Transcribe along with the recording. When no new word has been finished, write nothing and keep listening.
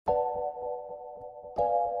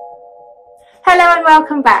Hello and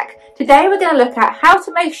welcome back. Today we're going to look at how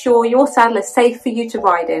to make sure your saddle is safe for you to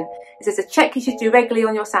ride in. This is a check you should do regularly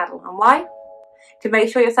on your saddle. And why? To make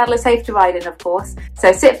sure your saddle is safe to ride in, of course.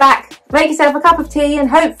 So sit back, make yourself a cup of tea and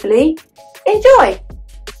hopefully enjoy.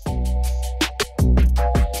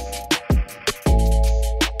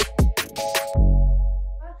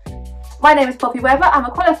 My name is Poppy Webber. I'm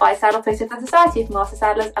a qualified saddle fitter for the Society of Master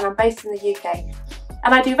Saddlers and I'm based in the UK.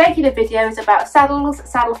 And I do regular videos about saddles,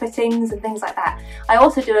 saddle fittings and things like that. I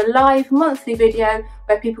also do a live monthly video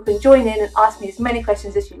where people can join in and ask me as many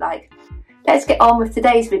questions as you like. Let's get on with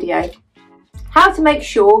today's video. How to make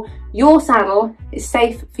sure your saddle is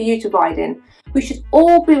safe for you to ride in. We should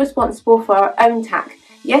all be responsible for our own tack.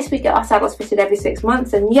 Yes, we get our saddles fitted every 6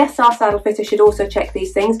 months and yes, our saddle fitter should also check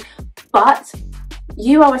these things, but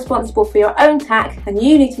you are responsible for your own tack and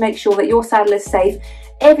you need to make sure that your saddle is safe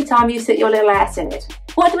every time you sit your little ass in it.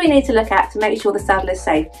 What do we need to look at to make sure the saddle is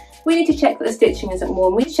safe? We need to check that the stitching isn't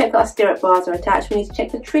worn, we need to check that our stirrup bars are attached, we need to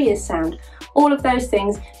check the tree is sound. All of those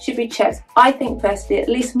things should be checked, I think personally, at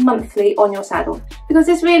least monthly on your saddle. Because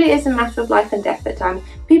this really is a matter of life and death at times.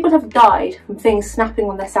 People have died from things snapping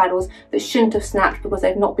on their saddles that shouldn't have snapped because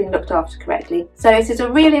they've not been looked after correctly. So this is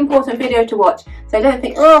a really important video to watch. So don't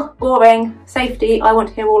think, oh, boring, safety, I want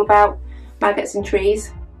to hear all about maggots and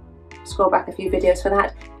trees. Scroll back a few videos for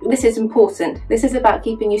that. This is important. This is about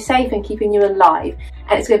keeping you safe and keeping you alive.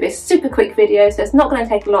 And it's going to be a super quick video, so it's not going to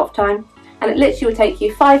take a lot of time. And it literally will take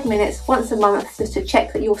you 5 minutes once a month just to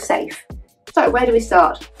check that you're safe. So where do we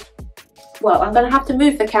start? Well, I'm going to have to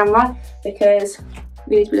move the camera because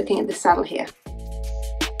we need to be looking at the saddle here.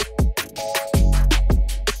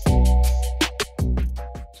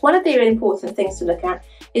 One of the really important things to look at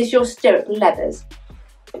is your stirrup leathers.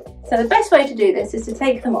 So the best way to do this is to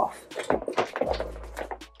take them off.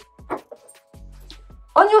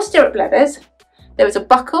 On your stirrup leathers, there is a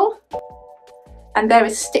buckle and there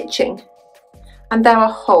is stitching and there are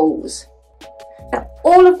holes. Now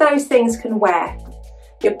all of those things can wear.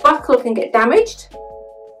 Your buckle can get damaged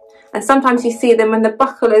and sometimes you see them when the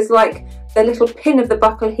buckle is like the little pin of the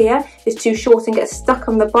buckle here is too short and gets stuck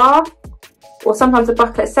on the bar, or sometimes the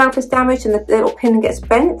buckle itself is damaged and the little pin gets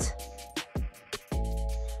bent.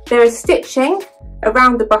 There is stitching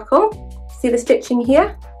around the buckle, see the stitching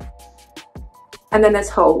here? And then there's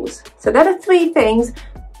holes. So they're the 3 things.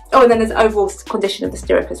 Oh, and then there's overall condition of the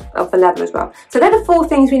stirrup, of the leather as well. So they're the 4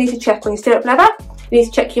 things we need to check on your stirrup leather. You need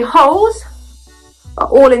to check your holes are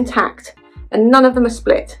all intact and none of them are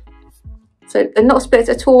split. So they're not split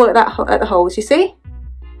at all at the holes, you see?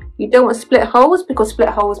 You don't want split holes because split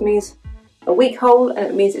holes means a weak hole and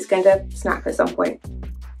it means it's going to snap at some point.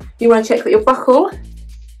 You want to check that your buckle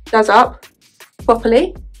does up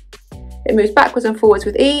properly, it moves backwards and forwards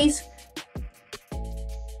with ease,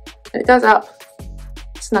 and it does up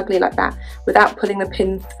snugly like that without pulling the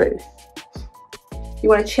pin through. You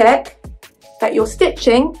want to check that your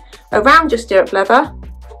stitching around your stirrup leather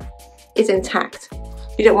is intact.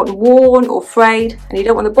 You don't want worn or frayed, and you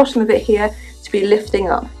don't want the bottom of it here to be lifting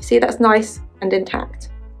up. You see, that's nice and intact.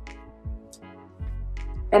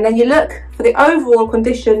 And then you look for the overall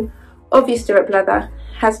condition of your stirrup leather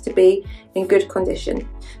has to be in good condition.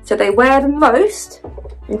 So they wear the most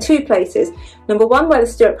in 2 places. Number 1, where the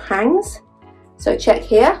stirrup hangs. So check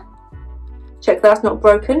here, check that's not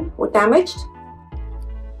broken or damaged.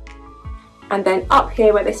 And then up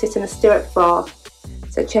here where they sit in the stirrup bar.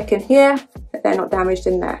 So check in here that they're not damaged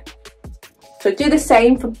in there. So do the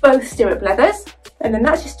same for both stirrup leathers. And then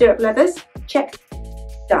that's your stirrup leathers, check,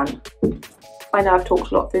 done. I know I've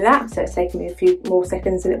talked a lot through that, so it's taken me a few more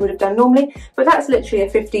seconds than it would have done normally, but that's literally a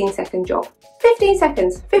 15-second job. 15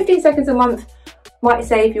 seconds! 15 seconds a month might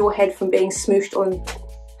save your head from being smooshed on...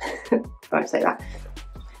 I won't say that.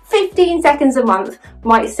 15 seconds a month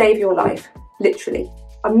might save your life, literally.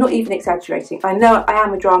 I'm not even exaggerating. I know I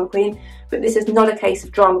am a drama queen, but this is not a case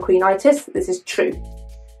of drama-queen-itis. This is true.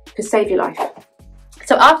 It could save your life.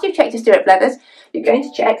 So after you've checked your stirrup leathers, you're going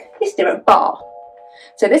to check your stirrup bar.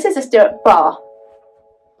 So this is a stirrup bar.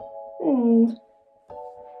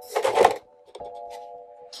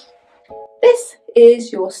 This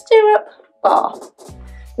is your stirrup bar.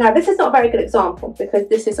 Now this is not a very good example because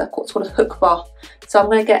this is what's called a hook bar. So I'm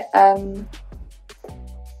going to get, there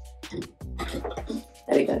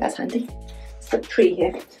we go, that's handy. It's a tree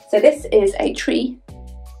here. So this is a tree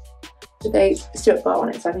with a stirrup bar on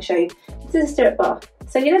it, so I can show you. This is a stirrup bar.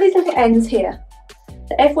 So you know these little ends here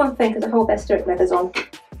that everyone thinks to hold their stirrup leathers on.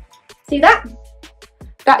 See that?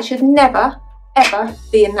 That should never, ever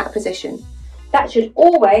be in that position. That should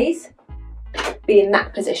always be in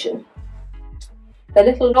that position. The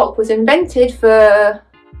little lock was invented for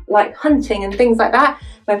like hunting and things like that,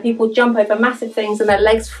 when people jump over massive things and their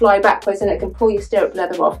legs fly backwards and it can pull your stirrup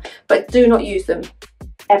leather off. But do not use them,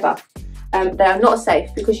 ever. They are not safe,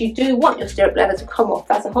 because you do want your stirrup leather to come off.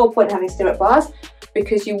 That's the whole point of having stirrup bars,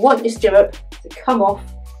 because you want your stirrup to come off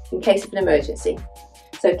in case of an emergency.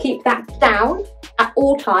 So keep that down at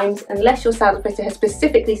all times, unless your saddle fitter has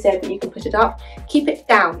specifically said that you can put it up. Keep it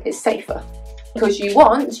down, it's safer, because you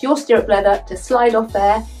want your stirrup leather to slide off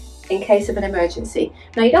there in case of an emergency.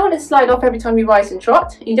 Now, you don't want to slide off every time you rise and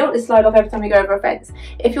trot. You don't want to slide off every time you go over a fence.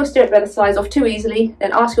 If your stirrup leather slides off too easily,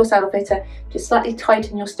 then ask your saddle fitter to slightly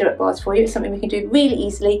tighten your stirrup bars for you. It's something we can do really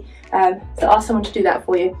easily, so ask someone to do that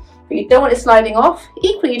for you. But you don't want it sliding off.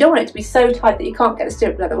 Equally, you don't want it to be so tight that you can't get the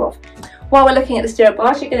stirrup leather off. While we're looking at the stirrup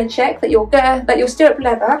bars, you're going to check that your stirrup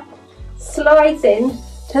leather slides in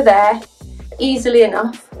to there easily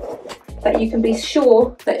enough that you can be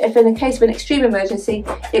sure that if in the case of an extreme emergency,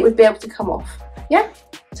 it would be able to come off. Yeah?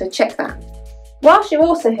 So check that. Whilst you're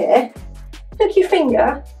also here, hook your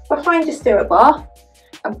finger behind your stirrup bar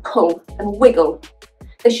and pull and wiggle.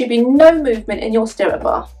 There should be no movement in your stirrup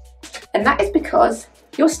bar. And that is because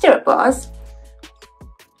your stirrup bars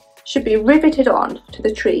should be riveted on to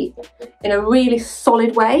the tree in a really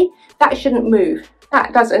solid way. That shouldn't move.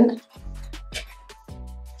 That doesn't.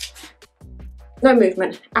 No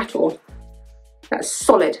movement at all. That's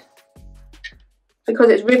solid, because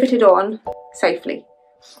it's riveted on safely.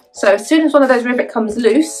 So as soon as one of those rivet comes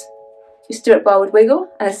loose, your stirrup bar would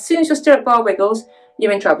wiggle, and as soon as your stirrup bar wiggles,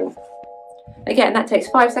 you're in trouble. Again, that takes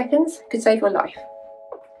 5 seconds, could save your life.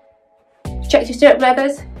 You've checked your stirrup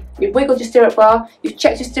leathers, you've wiggled your stirrup bar, you've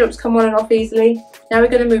checked your stirrups come on and off easily. Now we're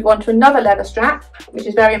going to move on to another leather strap, which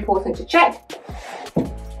is very important to check,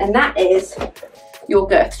 and that is your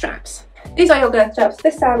girth straps. These are your girth straps.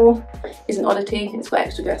 This saddle is an oddity, it's got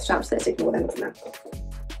extra girth straps, let's ignore them for now.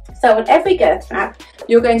 So on every girth strap,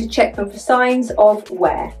 you're going to check them for signs of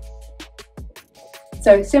wear.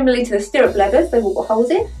 So similarly to the stirrup leathers, they've all got holes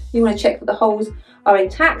in. You want to check that the holes are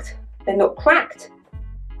intact, they're not cracked.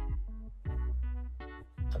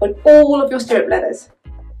 On all of your stirrup leathers.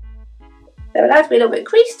 They're allowed to be a little bit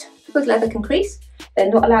creased, because leather can crease. They're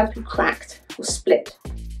not allowed to be cracked or split.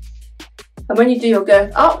 And when you do your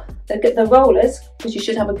girth up, the rollers, because you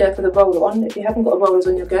should have a girth with a roller on. If you haven't got rollers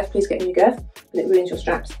on your girth, please get a new girth, but it ruins your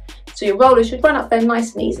straps. So your rollers should run up there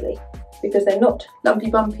nice and easily, because they're not lumpy,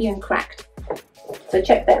 bumpy and cracked. So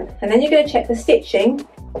check them. And then you're going to check the stitching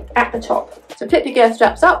at the top. So flip your girth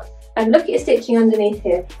straps up and look at your stitching underneath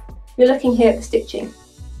here. You're looking here at the stitching.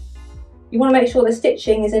 You want to make sure the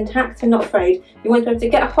stitching is intact and not frayed. You want to be able to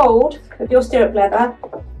get a hold of your stirrup leather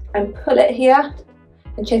and pull it here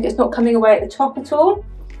and check it's not coming away at the top at all.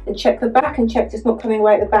 And check the back and check it's not coming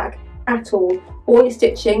away at the back at all. All your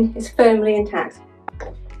stitching is firmly intact,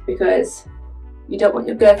 because you don't want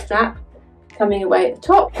your girth strap coming away at the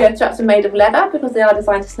top. Girth straps are made of leather because they are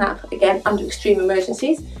designed to snap, again, under extreme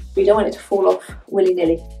emergencies. We don't want it to fall off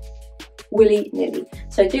willy-nilly. Willy-nilly.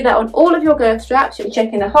 So do that on all of your girth straps. You're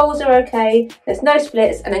checking the holes are okay, there's no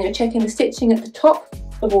splits, and then you're checking the stitching at the top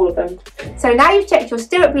of all of them. So now you've checked your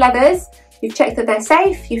stirrup leathers, you've checked that they're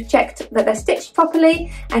safe, you've checked that they're stitched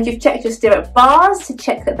properly, and you've checked your stirrup bars to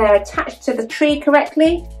check that they're attached to the tree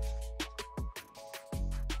correctly,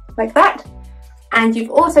 like that. And you've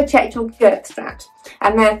also checked your girth straps.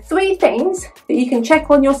 And there are 3 things that you can check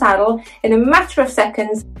on your saddle in a matter of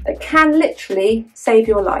seconds that can literally save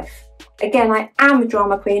your life. Again, I am a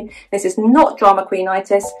drama queen. This is not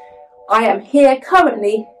drama-queen-itis. I am here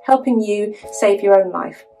currently helping you save your own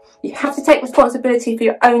life. You have to take responsibility for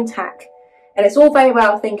your own tack. And it's all very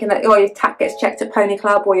well thinking that, oh, your tack gets checked at Pony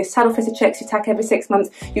Club, or your saddle fitter checks your tack every 6 months.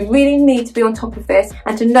 You really need to be on top of this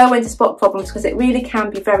and to know when to spot problems, because it really can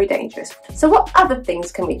be very dangerous. So what other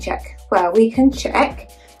things can we check? Well, we can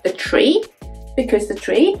check the tree, because the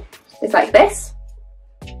tree is like this.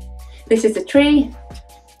 This is the tree.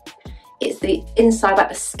 It's the inside, like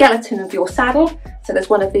the skeleton of your saddle. So there's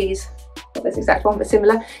one of these, not this exact one, but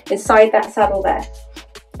similar, inside that saddle there.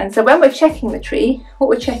 And so when we're checking the tree, what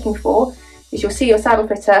we're checking for is you'll see your saddle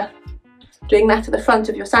fitter doing that at the front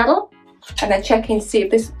of your saddle, and then checking to see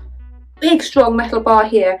if this big strong metal bar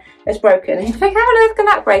here is broken. And you think, how on earth can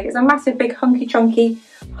that break? It's a massive big hunky chunky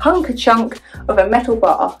hunker chunk of a metal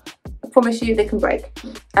bar. I promise you they can break.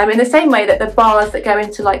 In the same way that the bars that go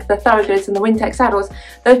into like the Thoroughgoods and the Wintex saddles,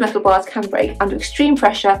 those metal bars can break. Under extreme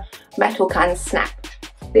pressure, metal can snap.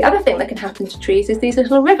 The other thing that can happen to trees is these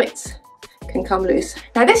little rivets can come loose.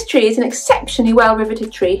 Now this tree is an exceptionally well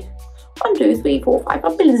riveted tree. 1, 2, 3, 4, 5,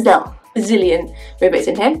 5 billion. bazillion rivets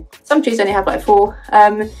in here. Some trees only have like 4.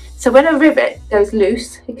 So when a rivet goes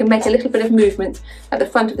loose, it can make a little bit of movement at the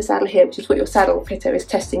front of the saddle here, which is what your saddle fitter is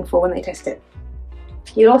testing for when they test it.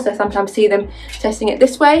 You'll also sometimes see them testing it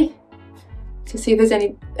this way to see if there's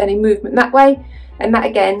any movement that way, and that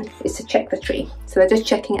again is to check the tree. So they're just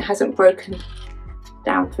checking it hasn't broken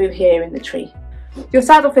down through here in the tree. Your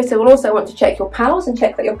saddle fitter will also want to check your panels and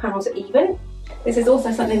check that your panels are even. This is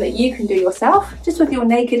also something that you can do yourself, just with your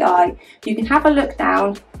naked eye. You can have a look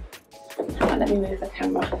down. Hang on, let me move the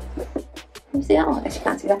camera. Can you see that? Oh, I guess you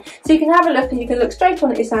can't see that. So you can have a look, and you can look straight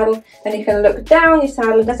on at your saddle, and you can look down your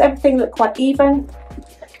saddle. Does everything look quite even?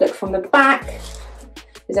 Look from the back.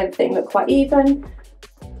 Does everything look quite even?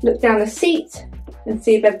 Look down the seat and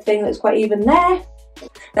see if everything looks quite even there.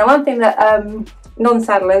 Now, one thing that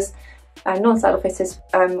non-saddlers and non-saddle fitters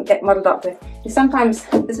get muddled up with is sometimes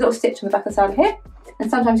there's a little stitch on the back of the saddle here,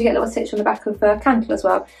 and sometimes you get a little stitch on the back of the cantle as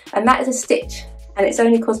well, and that is a stitch, and it's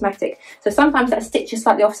only cosmetic. So sometimes that stitch is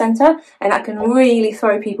slightly off centre, and that can really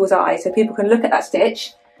throw people's eyes. So people can look at that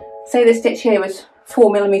stitch, say the stitch here was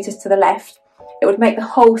 4mm to the left, it would make the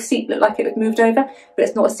whole seat look like it was moved over, but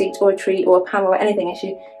it's not a seat or a tree or a panel or anything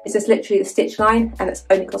issue. It's just literally the stitch line, and it's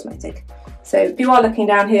only cosmetic. So if you are looking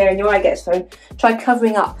down here and your eye gets thrown, try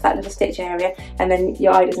covering up that little stitch area, and then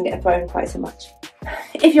your eye doesn't get thrown quite so much.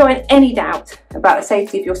 If you're in any doubt about the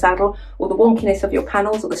safety of your saddle, or the wonkiness of your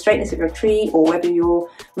panels, or the straightness of your tree, or whether your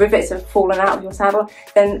rivets have fallen out of your saddle,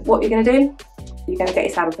 then what you're going to do, you're going to get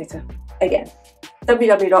your saddle fitter. Again,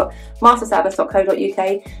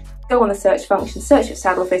 www.mastersaddlers.co.uk. Go on the search function, search for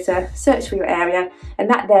saddle fitter, search for your area, and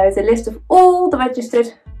that there is a list of all the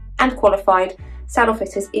registered and qualified saddle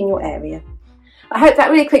fitters in your area. I hope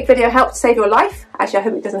that really quick video helped save your life. Actually, I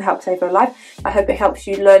hope it doesn't help save your life. I hope it helps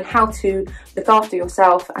you learn how to look after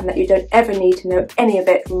yourself, and that you don't ever need to know any of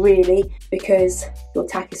it really, because your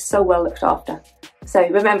tack is so well looked after. So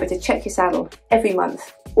remember to check your saddle every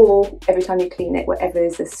month, or every time you clean it, whatever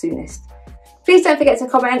is the soonest. Please don't forget to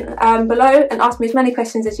comment below and ask me as many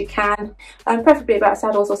questions as you can, preferably about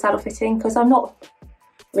saddles or saddle fitting, because I'm not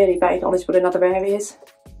really very knowledgeable in other areas.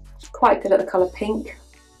 Quite good at the colour pink,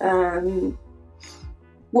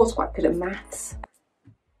 was quite good at maths.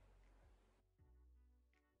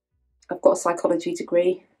 I've got a psychology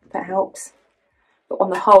degree, if that helps. But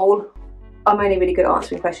on the whole, I'm only really good at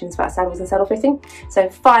answering questions about saddles and saddle fitting. So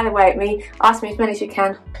fire away at me, ask me as many as you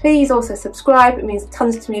can. Please also subscribe, it means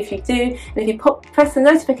tons to me if you do. And if you press the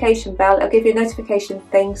notification bell, it'll give you a notification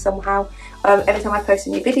thing somehow every time I post a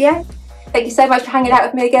new video. Thank you so much for hanging out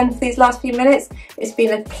with me again for these last few minutes. It's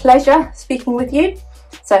been a pleasure speaking with you.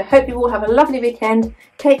 So hope you all have a lovely weekend.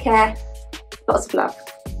 Take care, lots of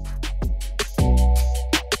love.